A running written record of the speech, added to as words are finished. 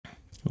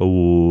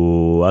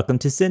Welcome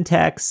to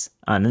Syntax.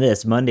 On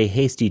this Monday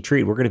Hasty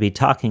Treat, we're going to be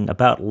talking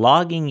about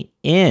logging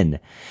in.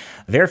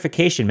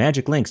 Verification,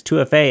 magic links,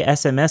 2FA,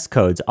 SMS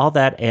codes, all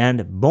that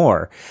and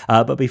more.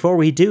 But before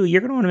we do,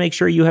 you're going to want to make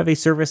sure you have a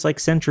service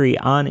like Sentry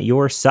on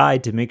your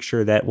side to make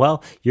sure that,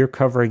 well, you're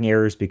covering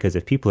errors, because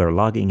if people are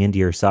logging into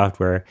your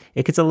software,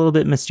 it gets a little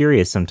bit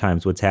mysterious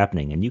sometimes what's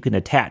happening, and you can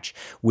attach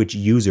which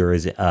user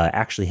is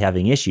actually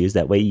having issues.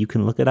 That way you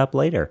can look it up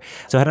later.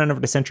 So head on over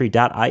to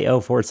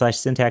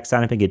sentry.io/syntax,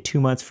 sign up and get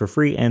 2 months for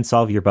free and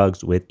solve your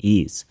bugs with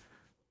ease.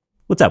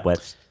 What's up,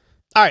 Wes?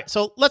 All right,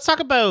 so let's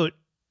talk about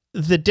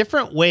the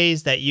different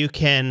ways that you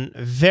can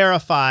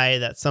verify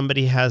that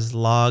somebody has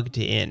logged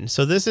in.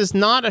 So this is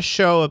not a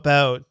show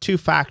about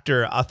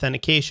two-factor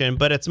authentication,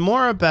 but it's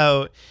more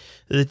about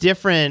the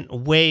different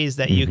ways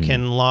that you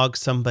can log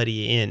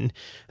somebody in.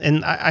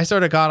 And I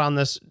sort of got on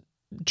this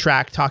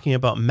track talking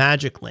about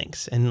magic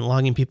links and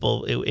logging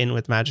people in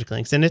with magic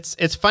links. And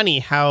it's funny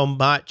how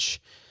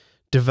much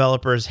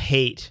developers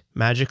hate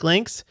magic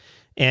links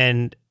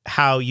and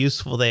how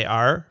useful they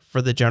are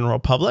for the general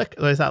public.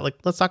 I thought,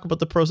 let's talk about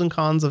the pros and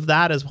cons of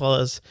that, as well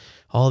as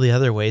all the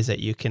other ways that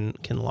you can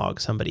log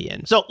somebody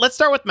in. So let's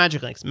start with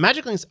magic links.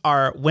 Magic links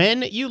are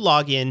when you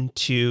log in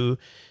to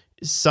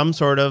some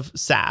sort of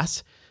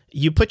SaaS,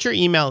 you put your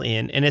email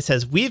in and it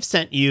says, we've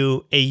sent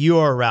you a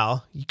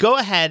URL. You go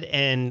ahead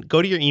and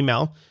go to your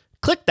email,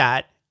 click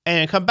that,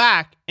 and come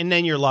back, and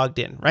then you're logged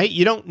in, right?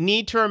 You don't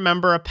need to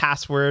remember a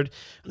password.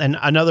 And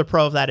another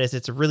pro of that is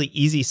it's a really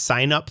easy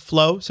sign-up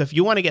flow. So if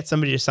you want to get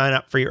somebody to sign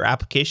up for your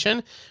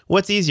application,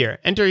 what's easier?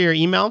 Enter your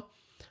email,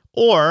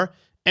 or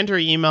enter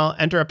your email,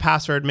 enter a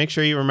password, make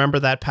sure you remember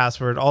that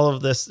password, all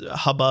of this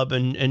hubbub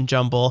and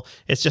jumble.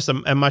 It's just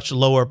a much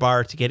lower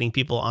bar to getting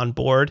people on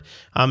board.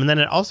 And then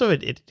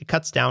it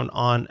cuts down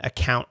on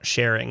account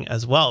sharing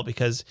as well,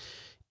 because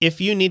if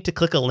you need to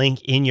click a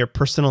link in your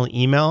personal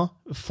email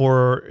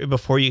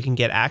before you can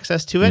get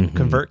access to it,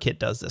 ConvertKit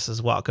does this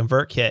as well.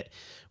 ConvertKit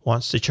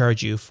wants to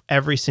charge you for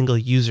every single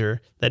user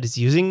that is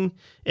using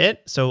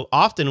it. So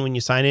often when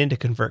you sign into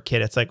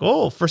ConvertKit, it's like,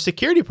 oh, for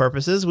security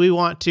purposes, we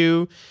want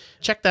to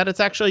check that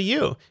it's actually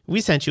you. We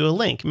sent you a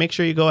link. Make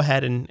sure you go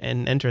ahead and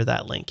enter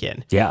that link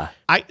in. Yeah.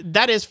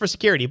 That is for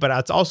security, but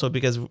it's also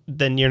because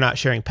then you're not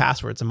sharing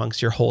passwords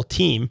amongst your whole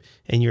team,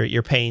 and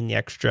you're paying the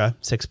extra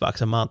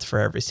 $6 a month for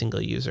every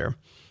single user.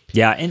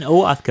 Yeah, and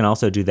OAuth can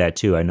also do that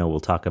too. I know we'll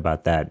talk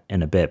about that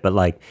in a bit, but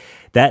like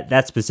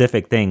that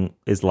specific thing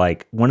is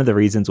like one of the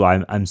reasons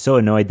why I'm so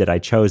annoyed that I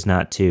chose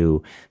not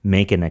to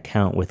make an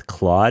account with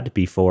Claude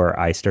before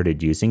I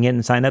started using it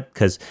and sign up,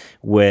 because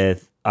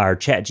with our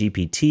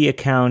ChatGPT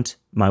account,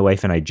 my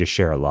wife and I just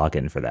share a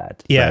login for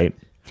that, right?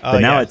 But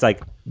now it's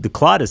like the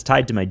Claude is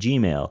tied to my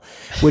Gmail,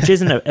 which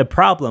isn't a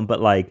problem,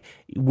 but like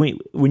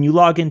when you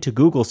log into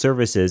Google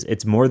services,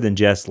 it's more than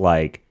just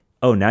like,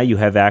 oh, now you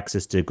have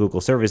access to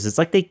Google services. It's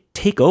like they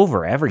take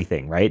over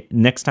everything, right?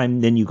 Next time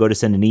then you go to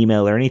send an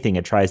email or anything,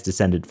 it tries to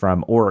send it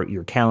from, or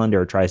your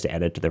calendar tries to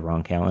add it to the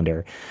wrong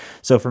calendar.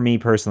 So for me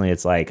personally,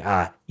 it's like,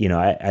 I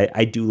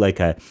do like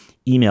a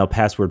email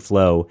password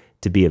flow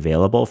to be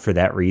available for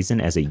that reason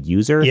as a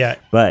user. Yeah.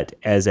 But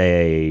as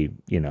a,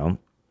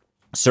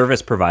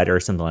 service provider or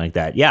something like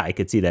that, yeah, I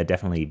could see that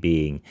definitely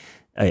being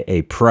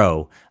a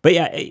pro. But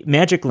yeah,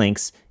 magic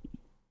links,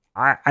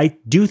 I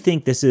do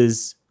think this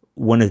is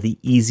one of the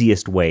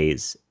easiest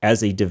ways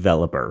as a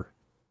developer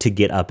to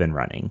get up and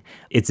running.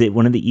 It's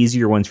one of the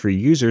easier ones for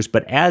users,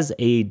 but as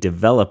a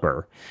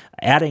developer,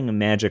 adding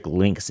magic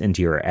links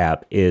into your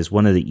app is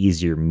one of the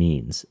easier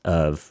means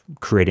of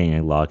creating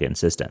a login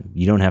system.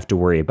 You don't have to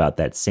worry about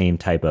that same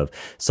type of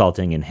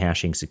salting and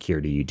hashing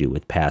security you do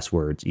with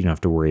passwords. You don't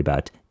have to worry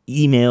about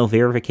email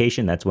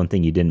verification. That's one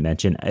thing you didn't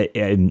mention.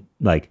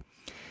 Like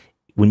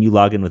when you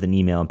log in with an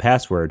email and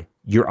password,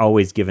 you're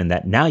always given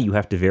that now you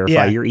have to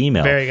verify your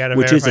email,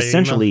 which is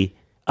essentially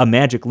a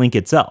magic link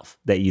itself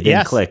that you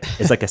then click.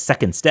 It's like a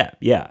second step.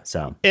 Yeah.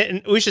 So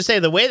and we should say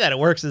the way that it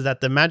works is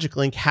that the magic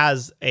link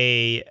has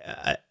a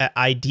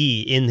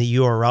ID in the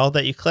URL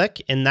that you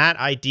click, and that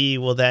ID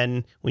will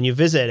then, when you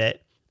visit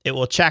it, it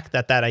will check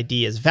that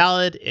ID is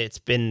valid. It's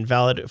been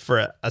valid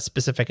for a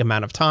specific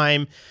amount of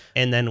time.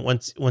 And then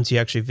once you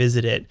actually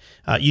visit it,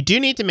 you do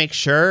need to make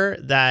sure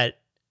that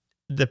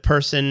the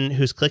person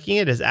who's clicking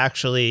it is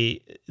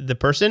actually the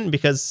person,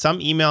 because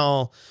some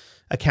email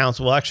accounts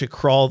will actually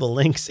crawl the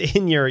links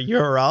in your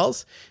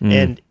URLs.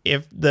 And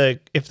if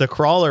the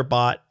crawler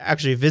bot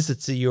actually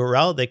visits the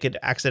URL, they could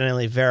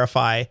accidentally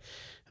verify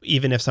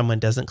even if someone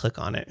doesn't click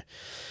on it.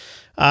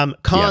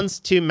 Cons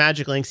to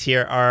magic links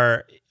here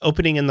are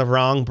opening in the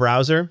wrong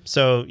browser.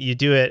 So you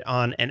do it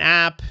on an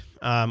app,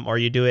 or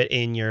you do it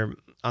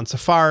on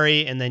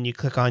Safari, and then you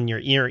click on your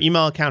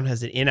email account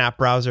has an in-app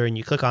browser, and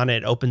you click on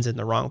it, it opens in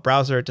the wrong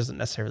browser. It doesn't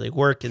necessarily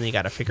work, and then you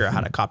got to figure out how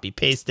to copy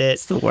paste it.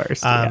 It's the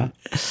worst.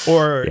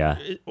 Or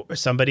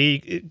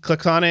somebody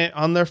clicks on it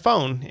on their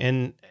phone,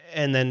 and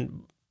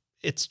then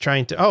it's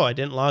trying to, I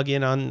didn't log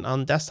in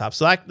on desktop.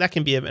 So that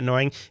can be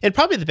annoying. And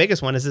probably the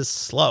biggest one is it's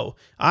slow.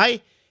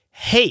 I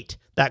hate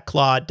that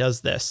Claude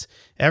does this.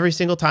 Every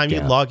single time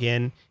you log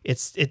in,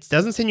 it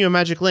doesn't send you a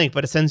magic link,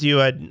 but it sends you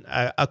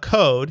a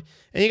code,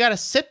 and you got to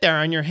sit there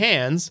on your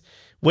hands,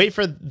 wait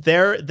for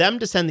them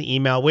to send the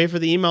email, wait for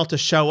the email to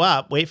show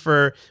up, wait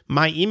for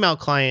my email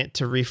client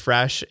to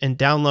refresh and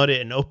download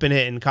it and open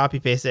it and copy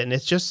paste it. And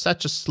it's just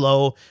such a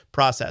slow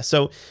process.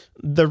 So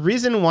the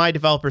reason why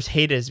developers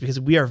hate it is because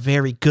we are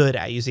very good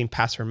at using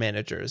password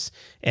managers.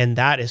 And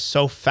that is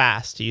so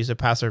fast to use a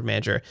password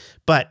manager.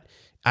 But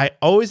I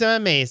always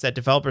am amazed that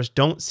developers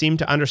don't seem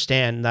to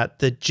understand that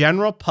the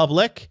general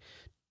public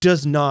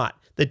does not.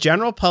 The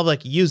general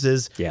public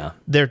uses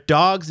their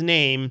dog's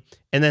name,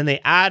 and then they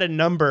add a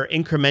number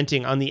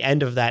incrementing on the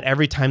end of that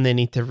every time they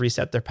need to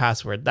reset their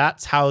password.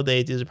 That's how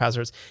they do their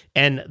passwords.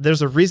 And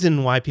there's a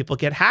reason why people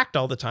get hacked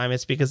all the time.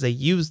 It's because they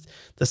use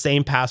the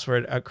same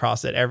password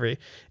across it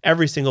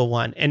every single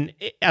one. And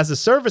as a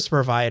service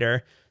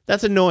provider,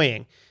 that's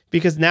annoying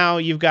because now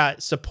you've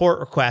got support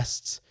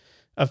requests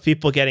of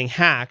people getting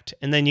hacked,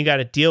 and then you got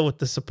to deal with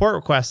the support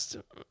requests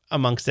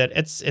amongst it.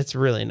 It's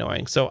really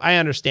annoying. So I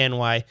understand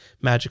why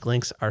magic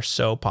links are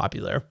so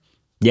popular.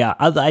 Yeah,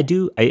 I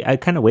do. I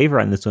kind of waver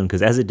on this one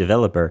because as a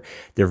developer,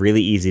 they're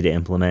really easy to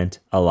implement.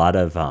 A lot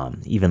of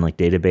even like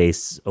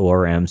database,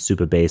 ORM,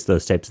 Supabase,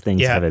 those types of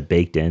things have it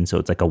baked in. So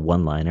it's like a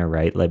one-liner,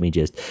 right? Let me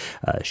just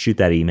shoot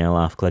that email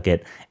off, click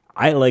it.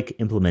 I like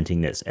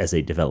implementing this as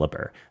a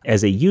developer.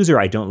 As a user,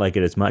 I don't like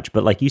it as much.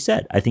 But like you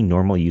said, I think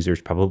normal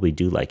users probably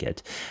do like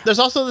it. There's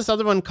also this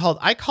other one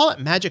I call it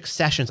Magic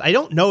Sessions. I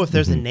don't know if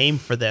there's a name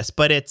for this,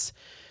 but it's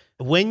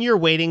when you're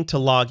waiting to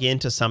log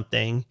into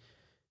something,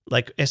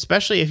 like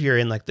especially if you're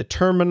in like the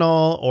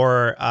terminal,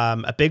 or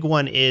a big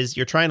one is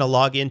you're trying to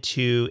log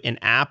into an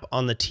app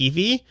on the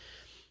TV.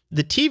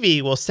 The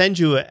TV will send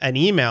you an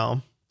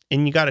email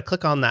and you got to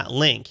click on that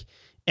link.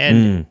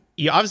 And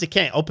you obviously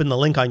can't open the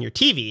link on your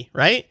TV,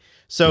 right?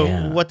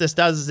 So what this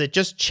does is it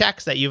just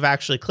checks that you've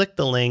actually clicked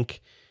the link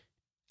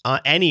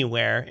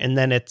anywhere, and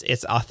then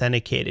it's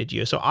authenticated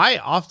you. So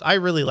I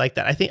really like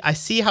that. I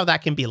see how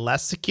that can be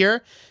less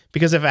secure,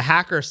 because if a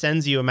hacker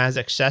sends you a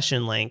Magic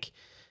Session link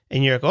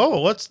and you're like,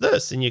 oh, what's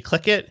this? And you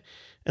click it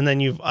and then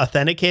you've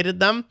authenticated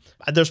them,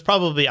 there's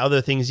probably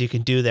other things you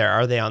can do there.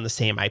 Are they on the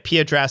same IP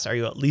address? Are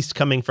you at least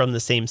coming from the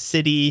same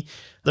city?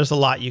 There's a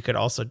lot you could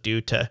also do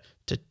to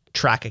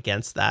track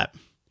against that.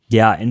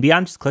 Yeah, and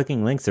beyond just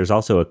clicking links, there's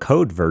also a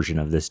code version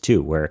of this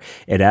too, where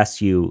it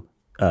asks you,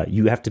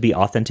 you have to be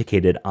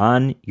authenticated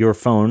on your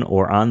phone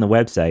or on the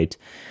website,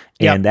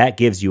 and that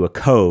gives you a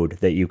code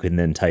that you can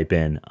then type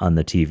in on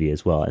the TV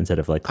as well, instead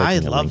of like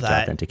clicking a link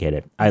to authenticate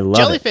it. I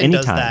love Jellyfin it. Anytime.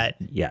 Does that.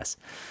 Yes.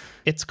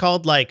 It's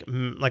called like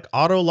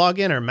auto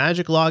login or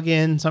magic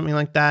login, something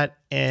like that.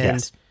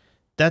 And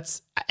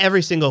that's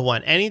every single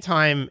one.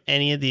 Anytime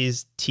any of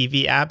these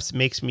TV apps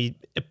makes me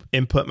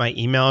input my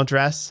email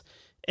address,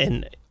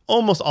 and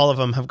almost all of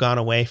them have gone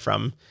away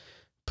from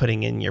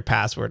putting in your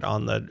password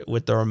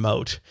with the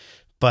remote,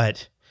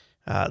 but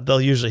they'll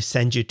usually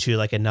send you to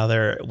like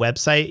another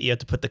website. You have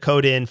to put the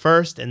code in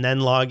first and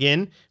then log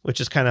in,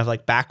 which is kind of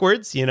like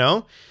backwards, you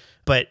know?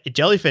 But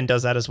Jellyfin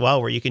does that as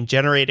well, where you can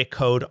generate a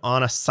code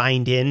on a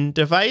signed in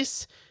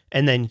device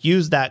and then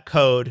use that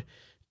code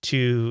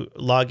to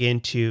log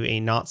into a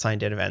not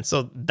signed in event.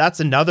 So that's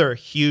another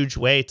huge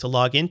way to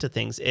log into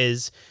things,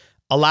 is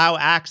allow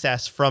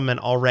access from an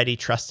already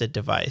trusted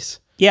device.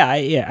 Yeah,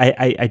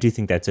 I do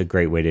think that's a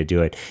great way to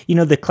do it. You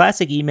know, the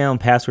classic email and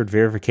password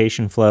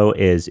verification flow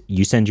is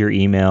you send your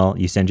email,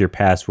 you send your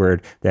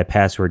password, that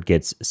password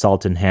gets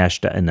salt and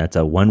hashed, and that's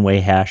a one-way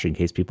hash in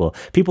case people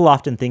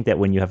often think that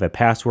when you have a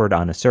password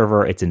on a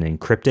server, it's an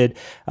encrypted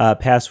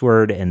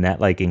password, and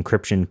that like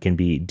encryption can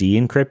be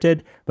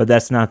de-encrypted, but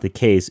that's not the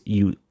case.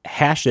 You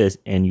hash it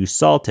and you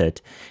salt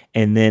it,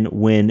 and then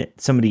when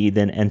somebody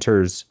then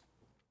enters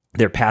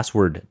their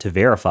password to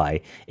verify,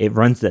 it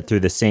runs that through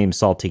the same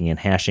salting and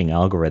hashing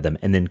algorithm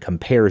and then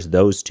compares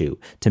those two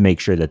to make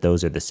sure that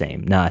those are the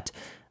same, not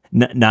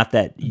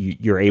that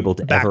you're able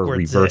to ever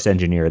reverse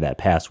engineer that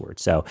password.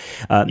 So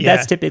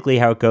that's typically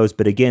how it goes.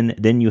 But again,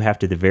 then you have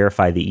to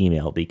verify the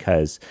email,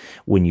 because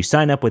when you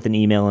sign up with an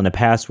email and a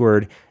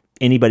password,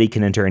 anybody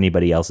can enter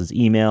anybody else's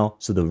email.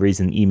 So the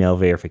reason email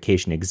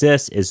verification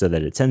exists is so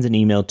that it sends an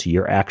email to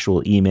your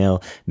actual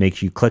email,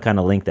 makes you click on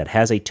a link that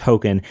has a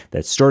token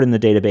that's stored in the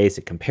database.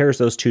 It compares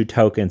those two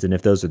tokens, and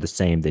if those are the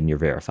same, then you're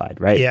verified,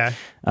 right? Yeah.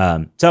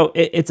 So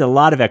it's a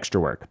lot of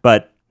extra work,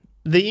 but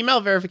the email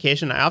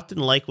verification, I often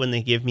like when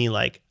they give me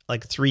like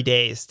 3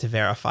 days to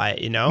verify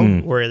it, you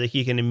know, where like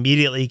you can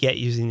immediately get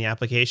using the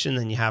application,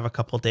 then you have a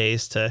couple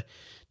days to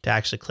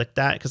actually click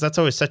that, because that's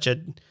always such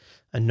a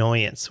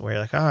annoyance where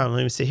you're like, oh,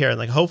 let me see here, and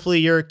like hopefully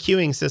your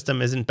queuing system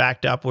isn't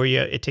backed up where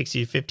it takes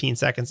you 15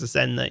 seconds to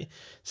send the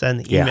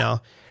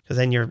email, because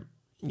then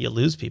you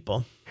lose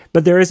people.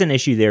 But there is an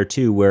issue there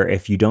too, where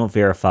if you don't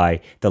verify,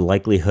 the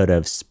likelihood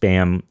of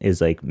spam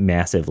is like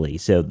massively.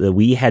 So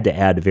we had to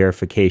add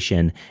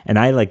verification, and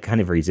I like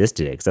kind of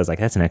resisted it because I was like,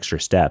 that's an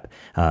extra step.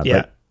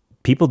 But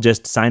people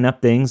just sign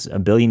up things, a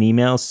billion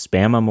emails,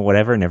 spam them or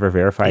whatever, never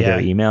verify their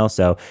email.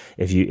 So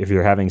if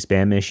you're having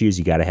spam issues,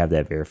 you got to have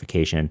that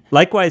verification.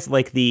 Likewise,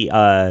 like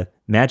the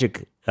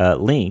magic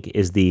link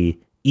is the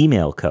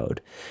email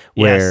code,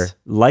 where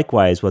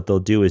likewise what they'll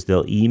do is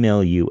they'll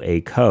email you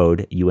a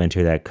code. You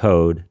enter that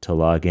code to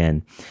log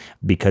in,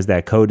 because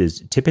that code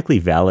is typically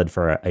valid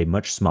for a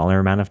much smaller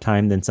amount of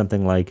time than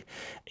something like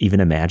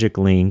even a magic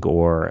link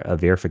or a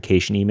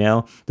verification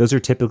email. Those are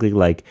typically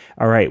like,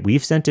 all right,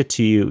 we've sent it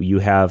to you. You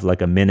have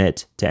like a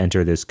minute to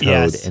enter this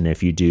code. And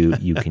if you do,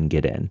 you can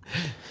get in.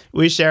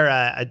 We share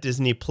a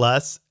Disney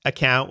Plus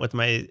account with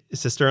my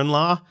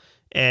sister-in-law.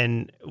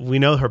 And we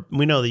know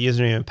the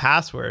username and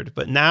password,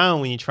 but now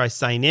when you try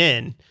sign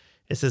in,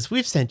 it says,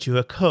 we've sent you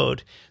a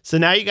code. So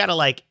now you got to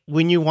like,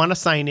 when you want to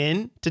sign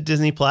in to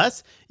Disney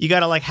Plus, you got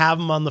to like have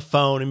them on the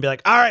phone and be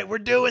like, all right, we're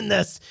doing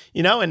this,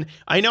 and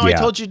I know I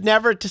told you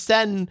never to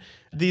send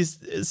these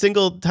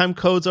single time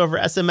codes over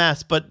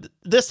SMS, but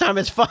this time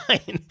it's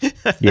fine.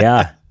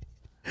 Yeah.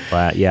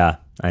 Well, yeah,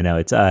 I know.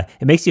 It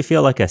makes you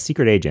feel like a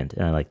secret agent,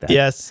 and I like that.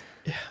 Yes.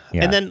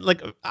 Yeah. And then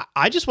like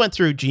I just went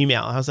through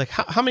Gmail. I was like,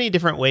 how many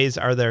different ways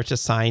are there to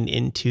sign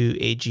into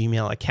a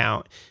Gmail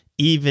account,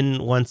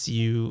 even once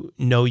you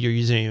know your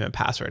username and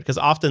password? Because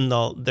often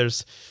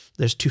there's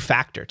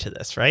two-factor to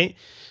this, right?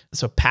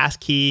 So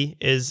passkey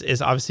is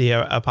obviously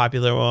a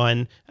popular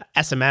one.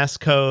 SMS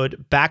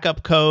code,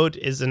 backup code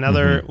is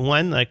another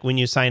one. Like when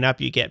you sign up,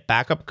 you get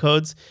backup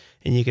codes,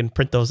 and you can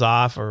print those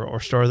off or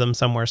store them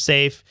somewhere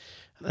safe.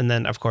 And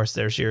then of course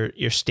there's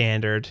your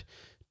standard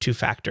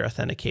two-factor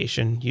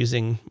authentication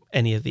using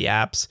any of the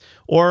apps.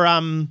 Or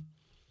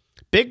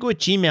big with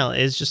Gmail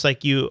is just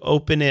like you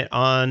open it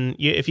on,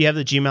 if you have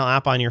the Gmail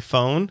app on your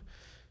phone,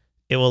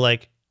 it will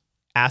like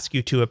ask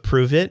you to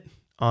approve it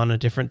on a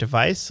different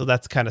device. So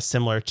that's kind of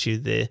similar to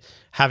the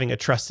having a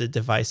trusted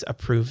device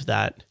approve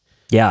that.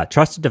 Yeah,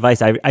 trusted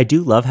device. I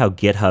do love how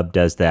GitHub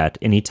does that.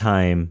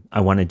 Anytime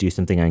I want to do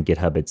something on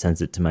GitHub, it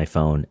sends it to my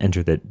phone,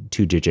 enter the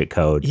 2-digit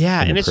code.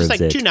 Yeah, and it's just like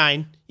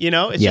 29,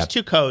 it's just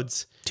two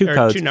codes.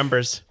 Two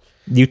numbers.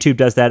 YouTube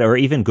does that, or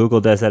even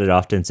Google does that. It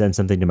often sends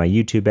something to my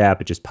YouTube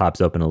app. It just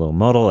pops open a little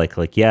modal. I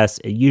click yes.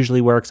 It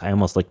usually works. I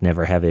almost like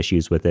never have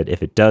issues with it.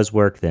 If it does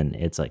work, then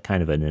it's like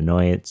kind of an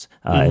annoyance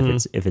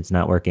if it's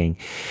not working.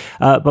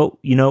 But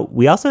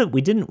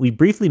we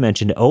briefly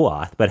mentioned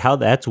OAuth, but how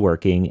that's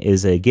working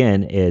is,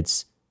 again,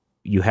 it's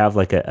you have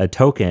like a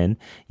token.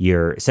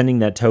 You're sending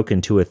that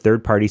token to a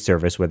third-party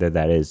service, whether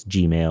that is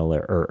Gmail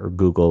or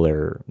Google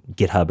or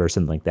GitHub or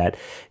something like that.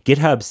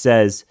 GitHub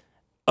says,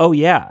 oh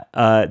yeah,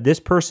 this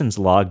person's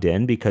logged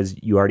in because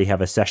you already have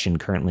a session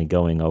currently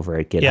going over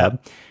at GitHub,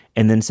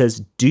 and then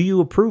says, do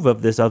you approve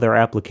of this other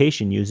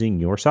application using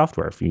your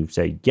software? If you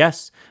say,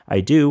 yes,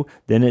 I do,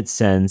 then it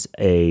sends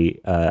a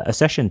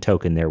session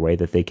token their way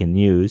that they can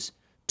use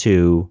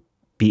to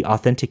be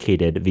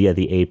authenticated via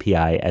the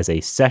API as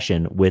a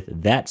session with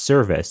that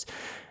service.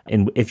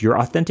 And if you're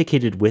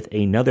authenticated with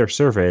another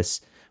service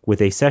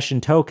with a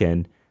session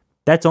token,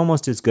 that's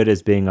almost as good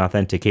as being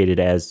authenticated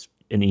as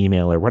an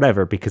email or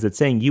whatever, because it's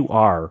saying you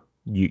are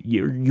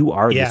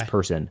this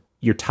person.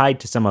 You're tied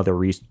to some other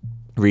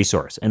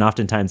resource. And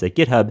oftentimes at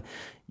GitHub,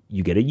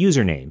 you get a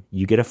username,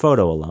 you get a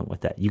photo along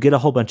with that, you get a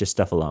whole bunch of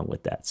stuff along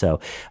with that. So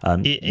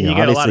and you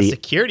get a lot of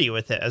security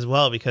with it as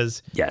well,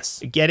 because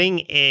getting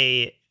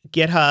a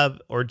GitHub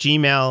or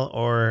Gmail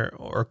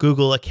or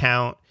Google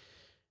account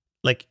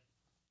like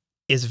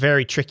is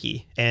very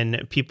tricky,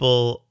 and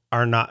people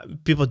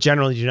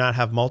generally do not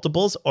have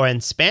multiples, or in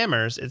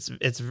spammers,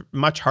 it's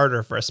much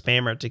harder for a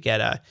spammer to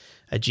get a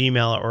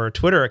Gmail or a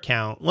Twitter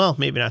account. Well,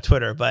 maybe not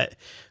Twitter, but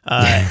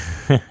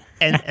and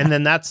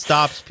then that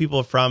stops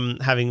people from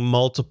having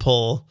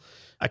multiple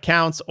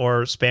accounts,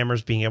 or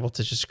spammers being able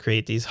to just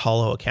create these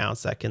hollow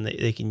accounts that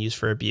they can use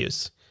for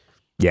abuse.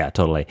 Yeah,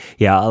 totally.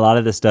 Yeah, a lot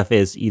of this stuff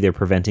is either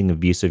preventing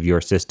abuse of your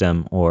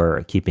system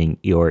or keeping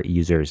your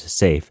users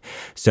safe.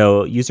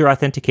 So user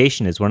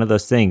authentication is one of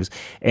those things.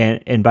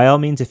 And by all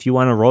means, if you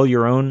want to roll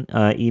your own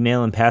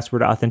email and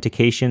password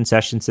authentication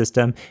session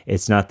system,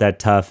 it's not that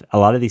tough. A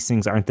lot of these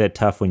things aren't that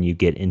tough when you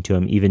get into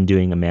them. Even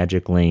doing a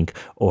magic link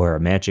or a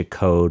magic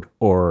code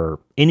or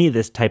any of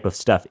this type of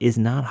stuff is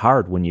not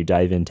hard when you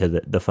dive into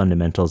the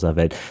fundamentals of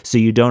it. So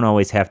you don't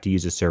always have to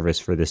use a service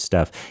for this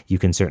stuff. You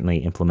can certainly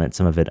implement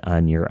some of it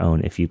on your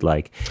own if you'd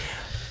like.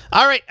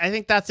 All right. I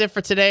think that's it for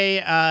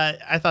today.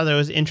 I thought it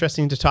was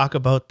interesting to talk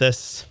about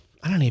this.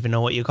 I don't even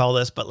know what you call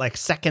this, but like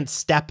second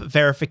step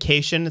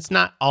verification. It's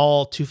not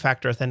all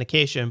two-factor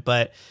authentication,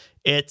 but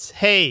it's,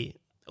 hey,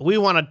 we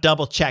want to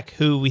double check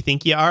who we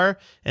think you are.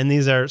 And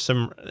these are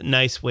some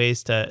nice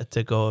ways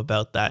to go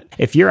about that.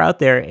 If you're out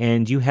there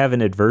and you have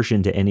an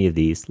aversion to any of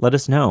these, let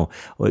us know.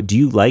 Do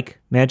you like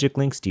magic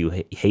links? Do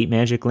you hate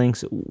magic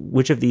links?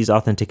 Which of these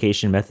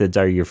authentication methods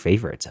are your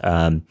favorites?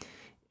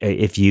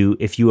 If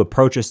you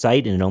approach a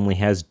site and it only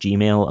has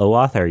Gmail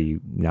OAuth, are you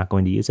not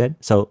going to use it?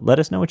 So let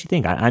us know what you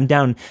think. I'm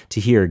down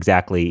to hear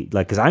exactly,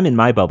 like, because I'm in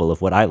my bubble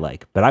of what I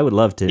like, but I would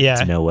love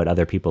to know what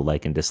other people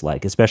like and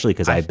dislike, especially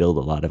because I build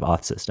a lot of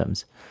auth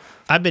systems.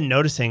 I've been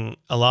noticing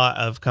a lot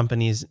of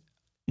companies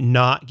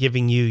not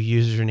giving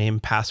you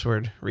username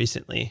password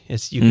recently.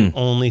 It's you can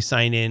only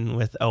sign in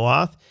with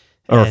OAuth.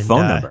 Or a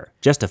phone number,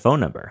 just a phone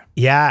number.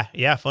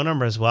 Yeah, phone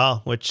number as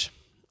well, which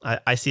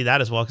I see that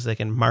as well because they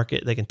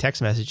can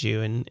text message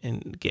you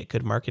and get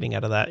good marketing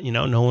out of that. You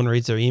know, no one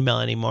reads their email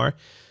anymore.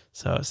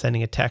 So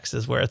sending a text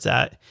is where it's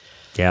at.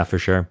 Yeah, for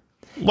sure.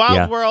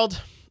 Wild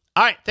world.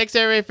 All right. Thanks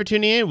everybody for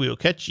tuning in. We will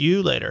catch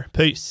you later.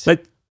 Peace.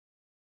 But